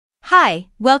Hi,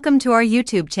 welcome to our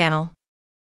YouTube channel.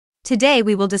 Today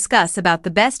we will discuss about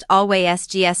the best ALLWAY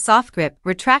SGS soft grip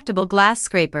retractable glass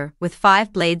scraper with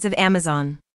 5 blades of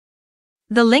Amazon.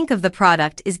 The link of the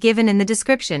product is given in the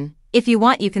description. If you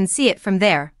want you can see it from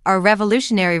there. Our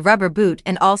revolutionary rubber boot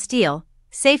and all steel,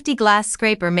 safety glass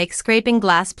scraper makes scraping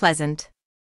glass pleasant.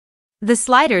 The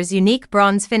slider's unique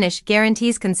bronze finish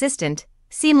guarantees consistent,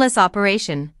 seamless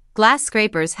operation. Glass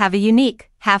scrapers have a unique,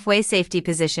 halfway safety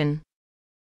position.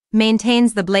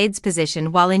 Maintains the blade's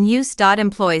position while in use.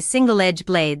 Employs single-edge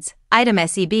blades, item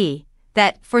SEB,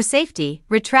 that, for safety,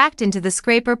 retract into the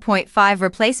scraper. 0.5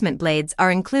 replacement blades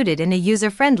are included in a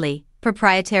user-friendly,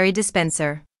 proprietary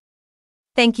dispenser.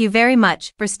 Thank you very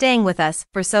much for staying with us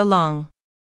for so long.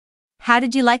 How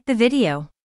did you like the video?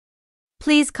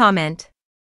 Please comment.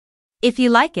 If you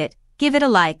like it, give it a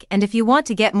like, and if you want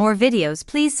to get more videos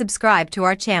please subscribe to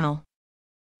our channel.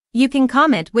 You can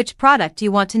comment which product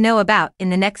you want to know about in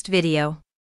the next video.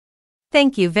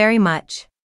 Thank you very much.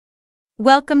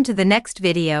 Welcome to the next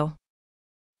video.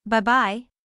 Bye-bye.